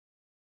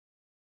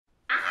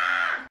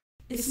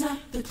It's not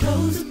the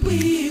clothes that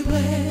we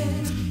wear,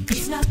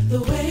 it's not the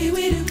way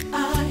we do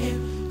our hair,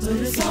 but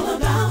it's all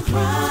about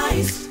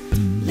Christ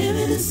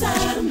living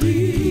inside of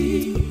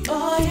me.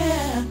 Oh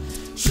yeah,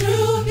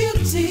 true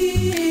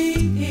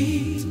beauty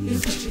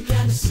is what you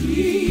gotta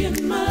see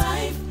in my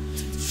life.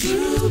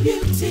 True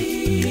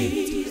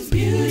beauty is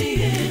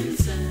beauty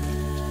inside.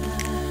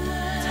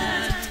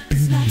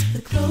 It's not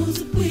the clothes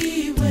that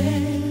we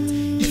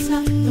wear, it's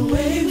not the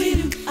way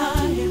we do our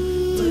hair,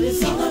 but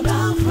it's all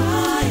about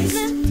Christ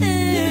living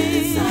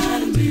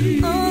inside of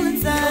me. All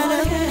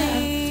inside of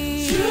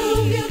me.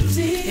 True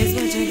beauty is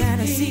what you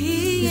gotta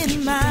see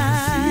in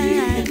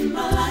my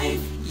life.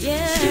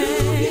 Yeah,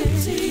 true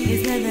beauty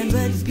is nothing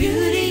but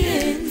beauty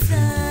inside.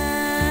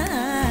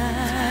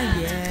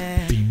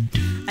 Yeah,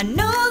 I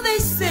know they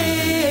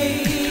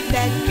say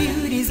that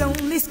beauty's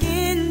only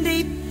skin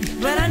deep,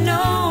 but I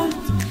know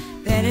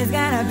that it's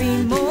gotta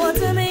be more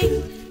to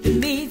me than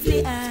meets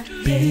the eye.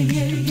 Yeah,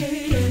 yeah, yeah,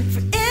 yeah.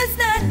 For it's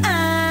not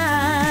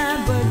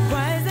I, but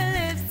Christ that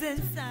lives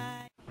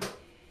inside.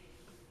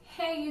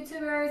 Hey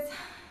YouTubers,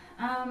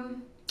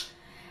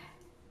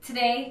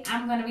 today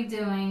I'm going to be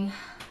doing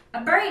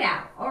a braid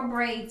out, or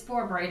braids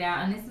for a braid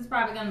out, and this is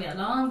probably going to be a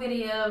long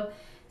video,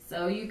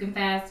 so you can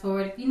fast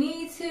forward if you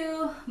need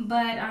to,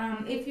 but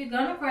if you're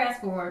going to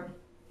fast forward,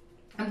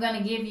 I'm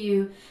going to give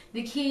you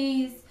the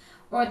keys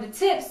or the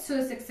tips to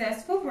a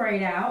successful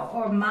braid out,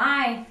 or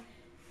my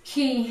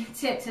key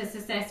tip to a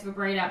successful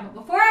braid out. But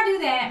before I do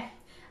that,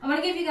 I want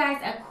to give you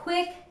guys a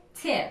quick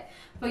tip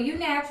for you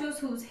naturals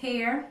whose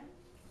hair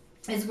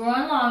is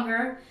growing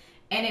longer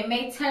and it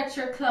may touch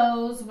your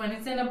clothes when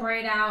it's in a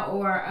braid out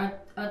or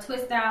a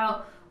twist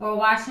out or a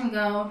wash and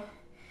go,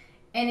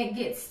 and it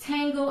gets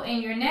tangled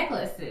in your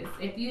necklaces.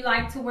 If you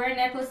like to wear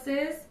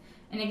necklaces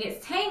and it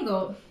gets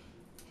tangled,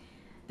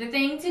 the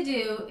thing to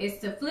do is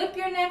to flip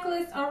your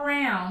necklace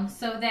around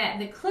so that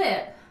the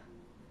clip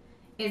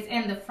is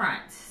in the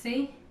front.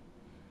 See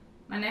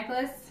my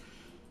necklace?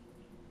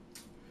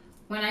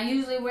 When I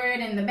usually wear it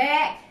in the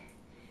back,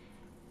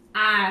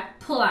 I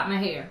pull out my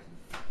hair.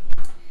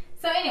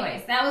 So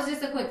anyways, that was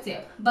just a quick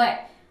tip.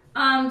 But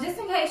just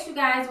in case you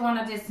guys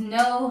want to just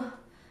know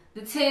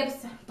the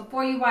tips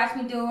before you watch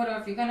me do it, or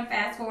if you're going to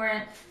fast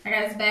forward, I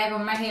got this bag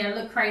over my hair,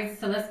 look crazy,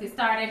 so let's get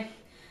started.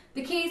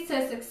 The keys to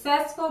a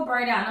successful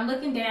braid out, and I'm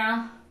looking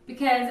down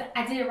because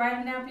I did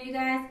write them down for you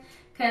guys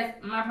because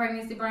my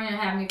pregnancy brain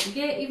had me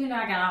forget, even though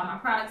I got all my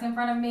products in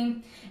front of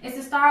me, is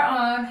to start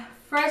on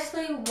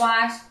freshly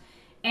washed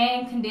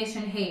and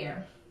conditioned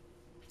hair.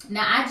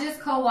 Now I just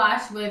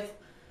co-washed with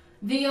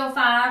VO5,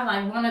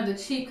 like one of the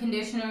cheap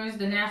conditioners,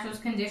 the Naturals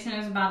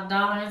conditioners, about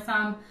 $1 and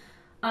some,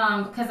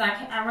 because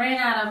I ran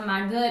out of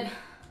my good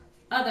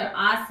other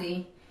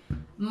Aussie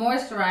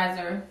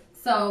moisturizer.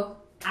 So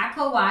I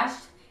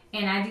co-washed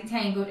and I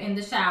detangled in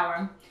the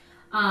shower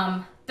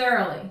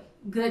thoroughly,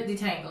 good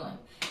detangling.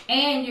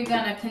 And you're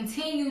gonna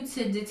continue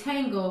to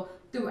detangle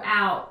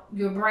throughout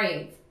your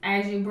braids.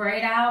 As you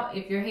braid out,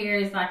 if your hair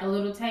is like a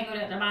little tangled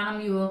at the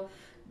bottom, you will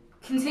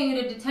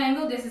continue to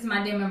detangle. This is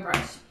my Demon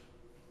brush.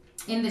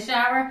 In the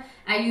shower,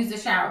 I use the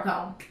shower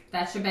comb.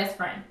 That's your best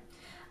friend.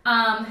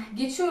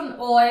 Get you an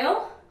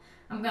oil.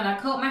 I'm gonna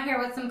coat my hair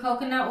with some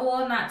coconut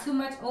oil, not too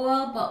much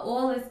oil, but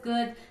oil is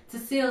good to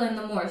seal in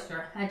the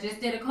moisture. I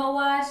just did a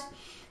co-wash.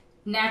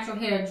 Natural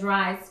hair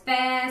dries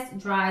fast,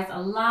 dries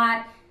a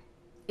lot.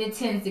 It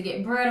tends to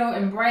get brittle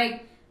and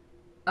break.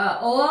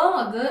 Oil,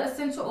 a good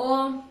essential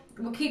oil,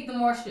 will keep the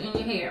moisture in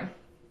your hair.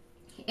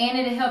 And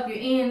it'll help your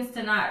ends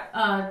to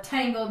not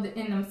tangle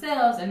in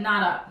themselves and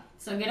knot up.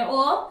 So get an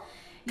oil.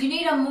 You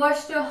need a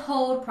moisture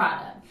hold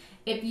product.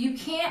 If you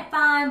can't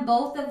find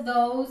both of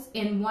those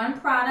in one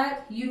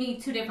product, you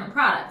need two different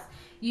products.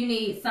 You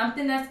need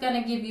something that's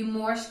going to give you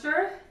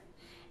moisture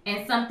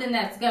and something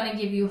that's going to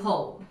give you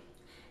hold.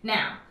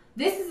 Now,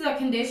 this is a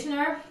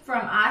conditioner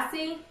from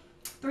Aussie,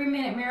 3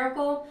 Minute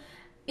Miracle.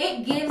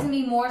 It gives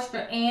me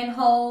moisture and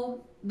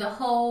hold, the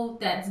hold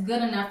that's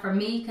good enough for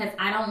me because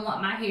I don't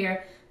want my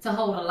hair to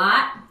hold a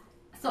lot.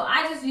 So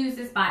I just use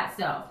this by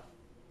itself.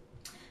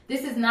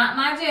 This is not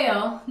my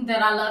gel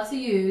that I love to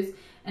use,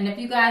 and if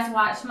you guys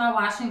watched my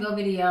wash and go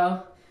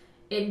video,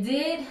 it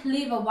did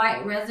leave a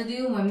white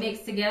residue when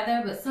mixed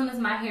together, but as soon as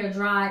my hair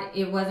dried,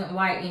 it wasn't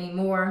white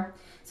anymore.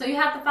 So you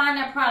have to find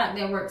that product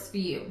that works for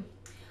you.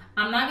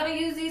 I'm not going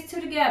to use these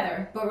two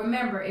together, but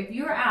remember, if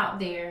you're out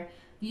there,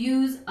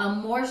 use a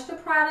moisture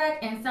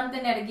product and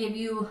something that'll give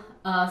you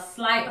a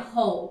slight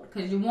hold,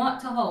 because you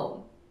want to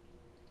hold.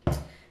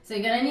 So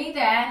you're going to need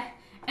that.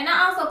 And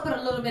I also put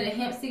a little bit of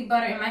hemp seed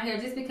butter in my hair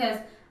just because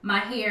my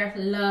hair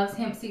loves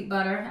hemp seed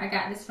butter. I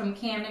got this from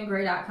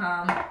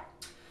CamdenGray.com.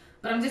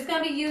 But I'm just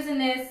going to be using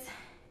this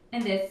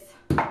and this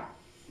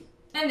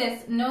and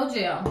this, no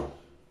gel.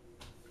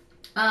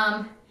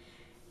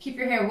 Keep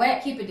your hair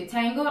wet, keep it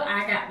detangled.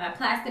 I got my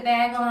plastic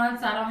bag on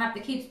so I don't have to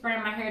keep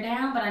spraying my hair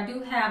down, but I do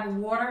have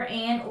water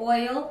and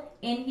oil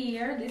in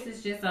here. This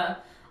is just a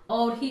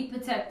old heat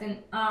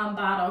protectant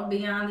bottle,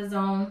 Beyond the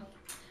Zone.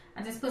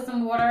 I just put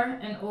some water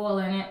and oil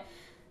in it.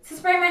 to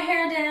spray my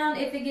hair down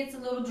if it gets a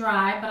little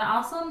dry, but I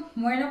also am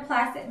wearing a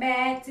plastic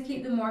bag to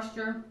keep the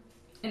moisture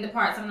in the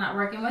parts I'm not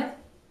working with.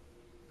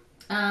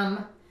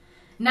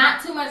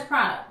 Not too much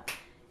product.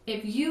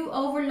 If you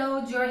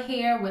overload your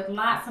hair with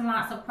lots and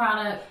lots of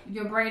product,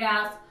 your braid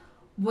outs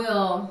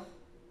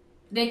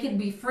they could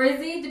be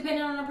frizzy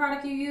depending on the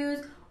product you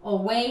use, or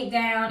weighed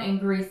down and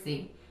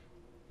greasy.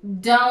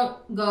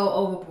 Don't go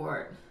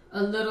overboard.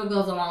 A little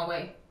goes a long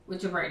way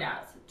with your braid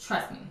outs.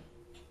 Trust me.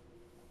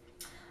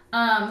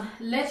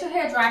 Let your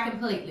hair dry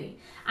completely.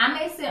 I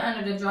may sit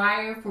under the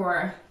dryer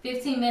for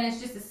 15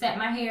 minutes just to set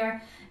my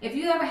hair. If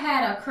you ever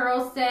had a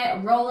curl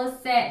set, roller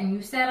set, and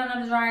you sat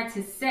under the dryer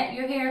to set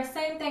your hair,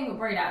 same thing with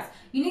braid outs.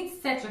 You need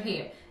to set your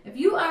hair. If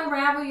you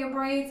unravel your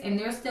braids and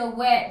they're still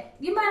wet,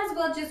 you might as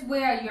well just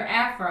wear your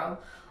afro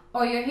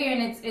or your hair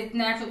in its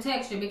natural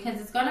texture, because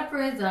it's going to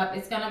frizz up.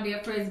 It's going to be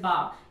a frizz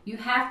ball. You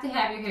have to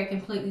have your hair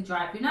completely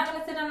dry. If you're not going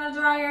to sit under the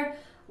dryer,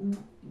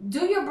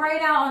 do your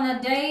braid out on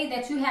a day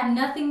that you have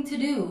nothing to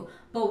do,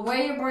 but wear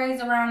your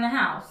braids around the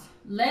house.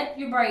 Let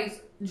your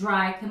braids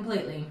dry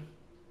completely.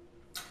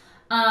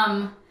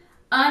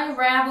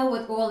 Unravel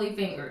with oily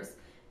fingers.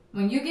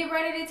 When you get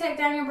ready to take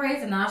down your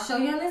braids, and I'll show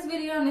you on this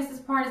video, and this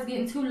part is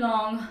getting too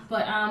long,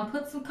 but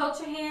coat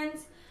your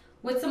hands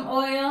with some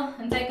oil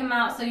and take them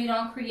out so you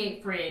don't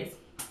create frizz.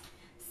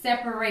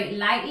 Separate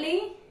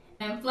lightly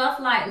and fluff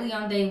lightly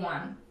on day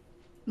 1.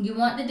 You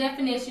want the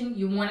definition,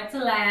 you want it to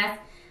last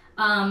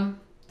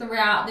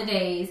throughout the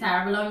days,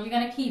 however long you're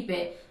going to keep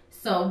it.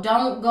 So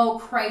don't go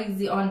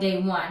crazy on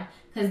day 1,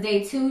 because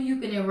day 2 you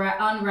can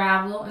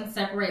unravel and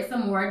separate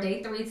some more.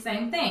 Day 3,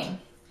 same thing.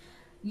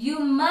 You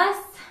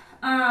must,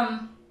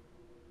 I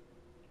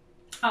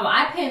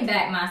pin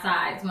back my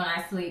sides when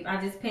I sleep.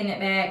 I just pin it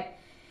back.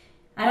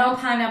 I don't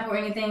pine up or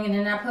anything, and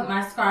then I put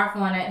my scarf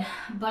on it.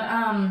 But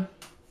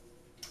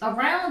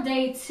around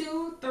day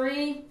 2,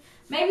 3,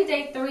 maybe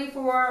day 3,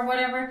 4, or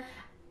whatever,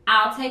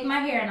 I'll take my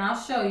hair and I'll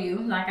show you,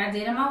 like I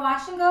did in my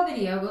wash and go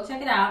video. Go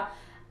check it out.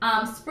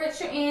 Spritz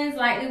your ends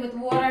lightly with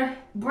water.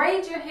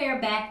 Braid your hair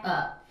back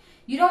up.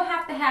 You don't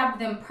have to have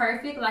them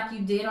perfect like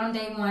you did on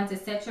day 1 to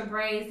set your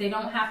braids. They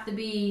don't have to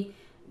be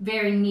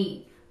very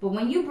neat. But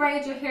when you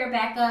braid your hair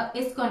back up,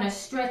 it's going to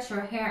stretch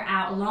your hair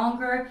out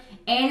longer,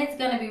 and it's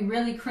going to be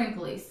really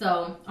crinkly.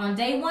 So on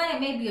day 1, it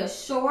may be a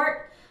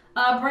short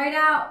braid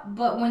out,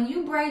 but when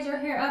you braid your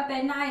hair up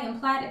at night and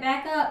plait it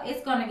back up,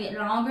 it's going to get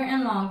longer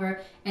and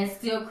longer and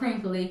still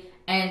crinkly.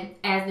 And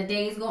as the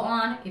days go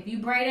on, if you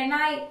braid at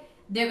night,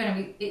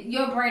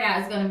 your braid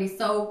out is going to be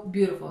so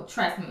beautiful.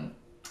 Trust me,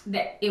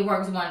 that it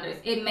works wonders.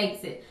 It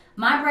makes it.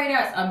 My braid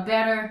outs are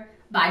better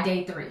by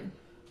day 3.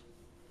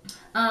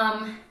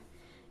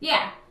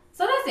 Yeah,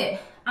 so that's it.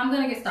 I'm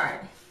going to get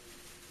started.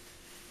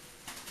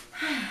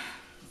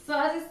 So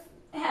I just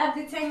have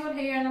the tangled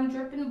hair and I'm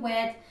dripping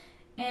wet.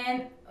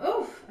 And,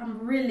 oof,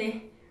 I'm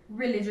really,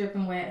 really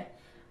dripping wet.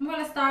 I'm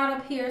going to start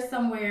up here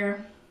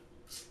somewhere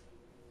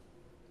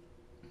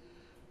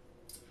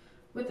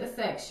with a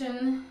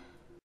section.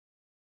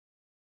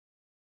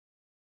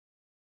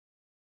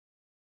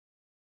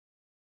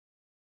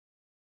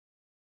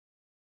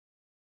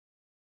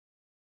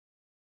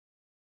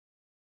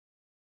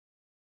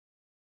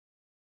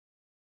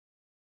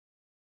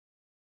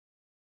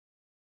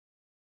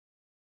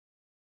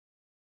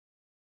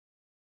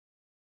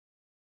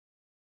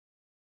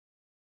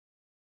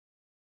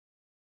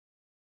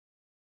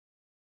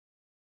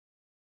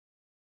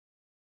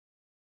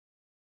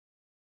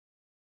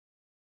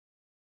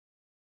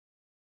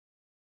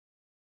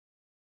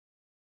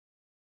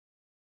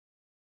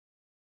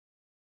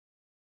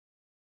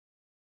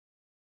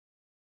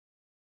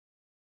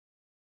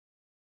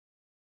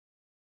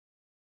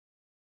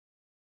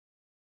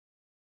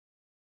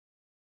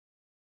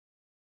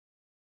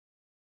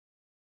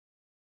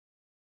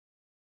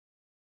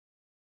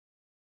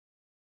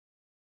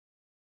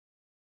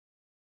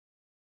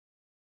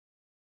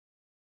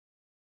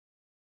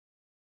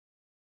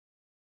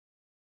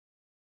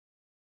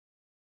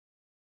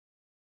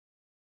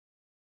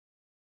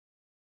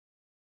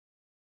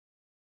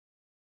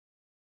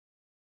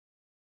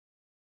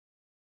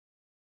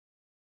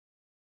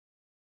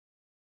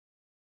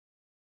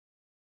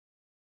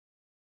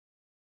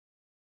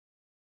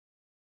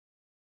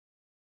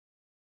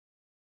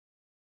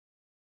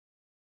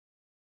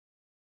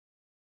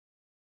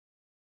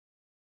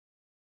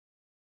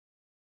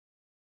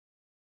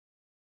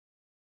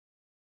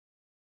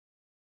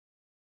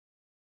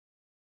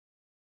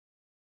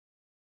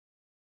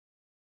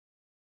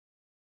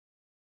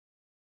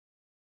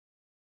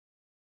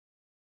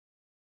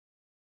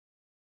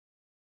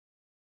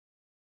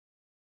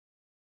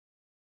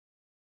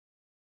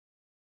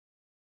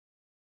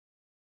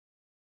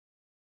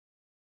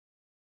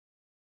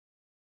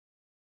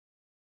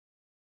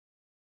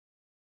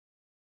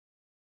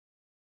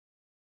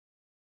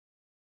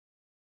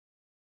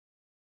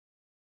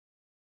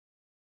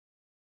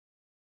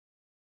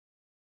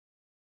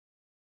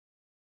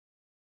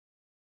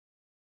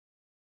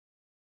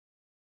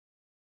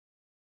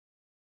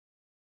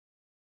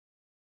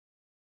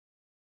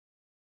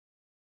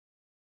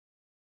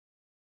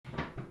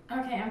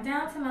 Okay, I'm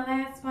down to my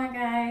last one,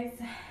 guys.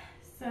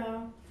 So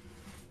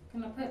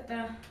I'm gonna put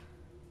the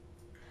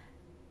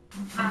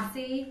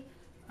Aussie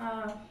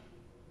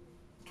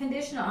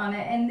conditioner on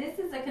it, and this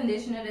is a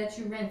conditioner that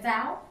you rinse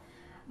out,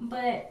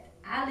 but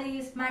I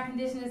leave my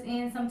conditioners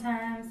in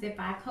sometimes. If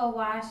I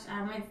co-wash,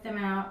 I rinse them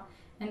out,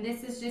 and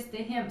this is just the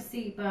hemp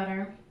seed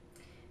butter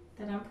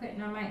that I'm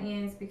putting on my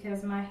ends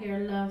because my hair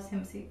loves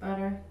hemp seed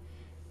butter.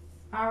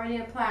 I already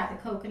applied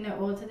the coconut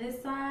oil to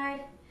this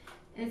side.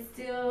 It's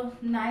still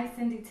nice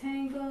and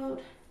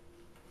detangled,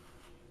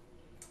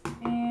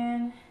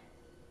 and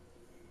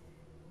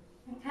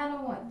I kind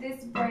of want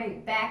this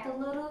braid back a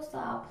little, so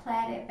I'll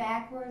plait it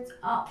backwards,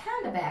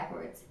 kind of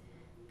backwards,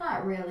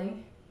 not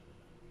really.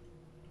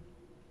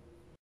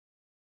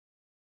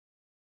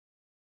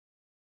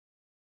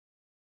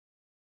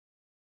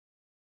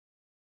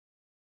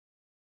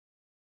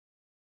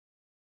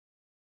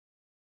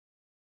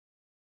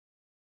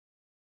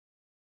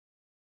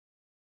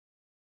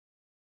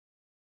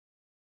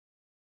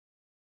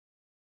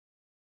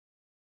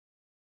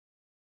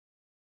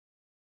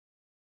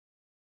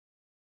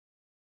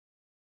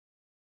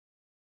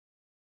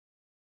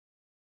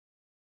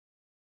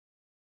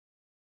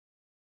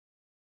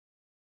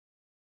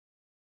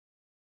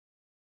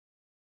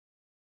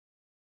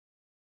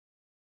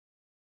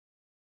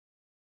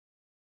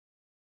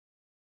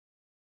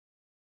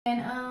 And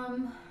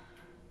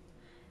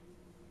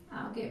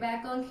I'll get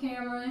back on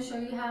camera and show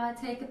you how I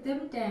take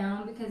them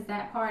down, because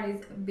that part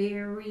is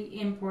very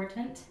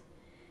important.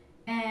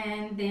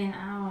 And then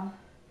I'll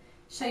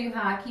show you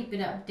how I keep it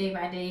up day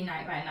by day,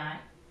 night by night.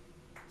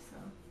 So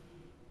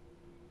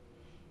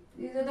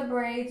these are the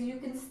braids. You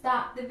can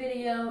stop the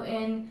video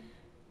and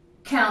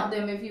count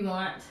them if you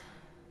want.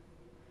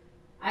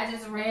 I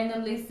just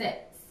randomly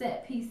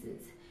set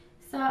pieces.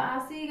 So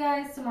I'll see you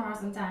guys tomorrow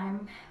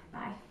sometime.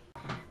 Bye.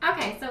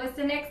 Okay, so it's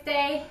the next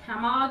day.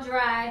 I'm all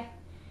dry.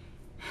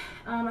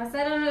 I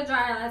set it on the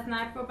dryer last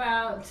night for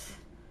about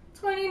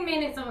 20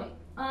 minutes.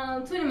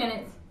 20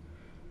 minutes.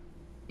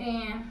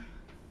 And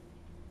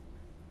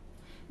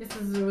this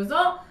is the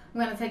result.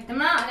 I'm gonna take them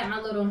out. I got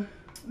my little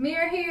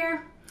mirror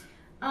here.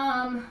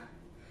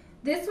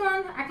 This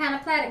one I kind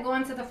of plaited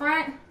going to the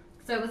front,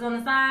 so it was on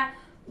the side,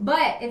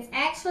 but it's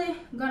actually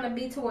gonna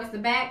be towards the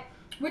back,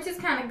 which is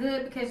kind of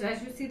good because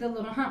as you see the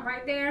little hump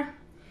right there,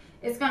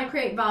 it's gonna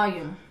create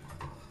volume.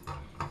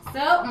 So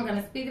I'm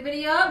gonna speed the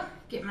video up,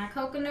 get my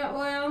coconut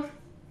oil,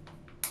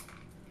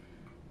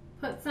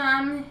 put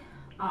some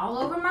all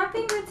over my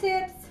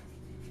fingertips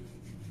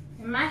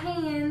and my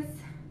hands.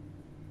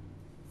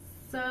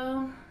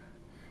 So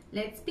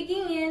let's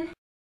begin.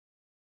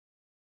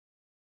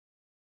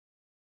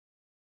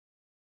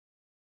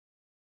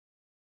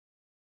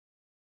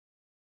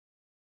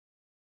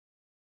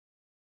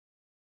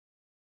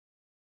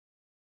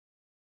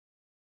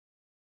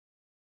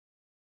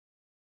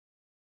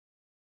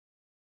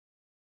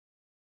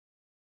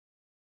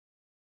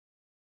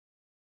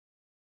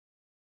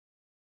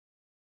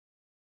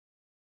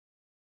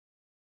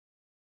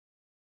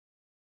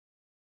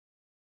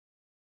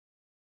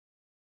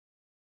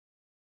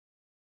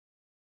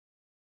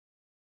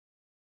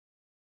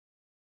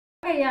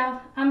 Okay, y'all,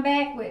 I'm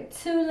back with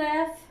 2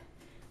 left.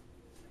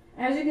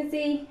 As you can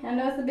see, I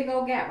know it's a big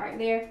old gap right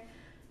there,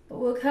 but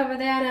we'll cover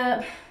that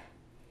up.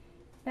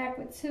 Back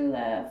with 2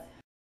 left.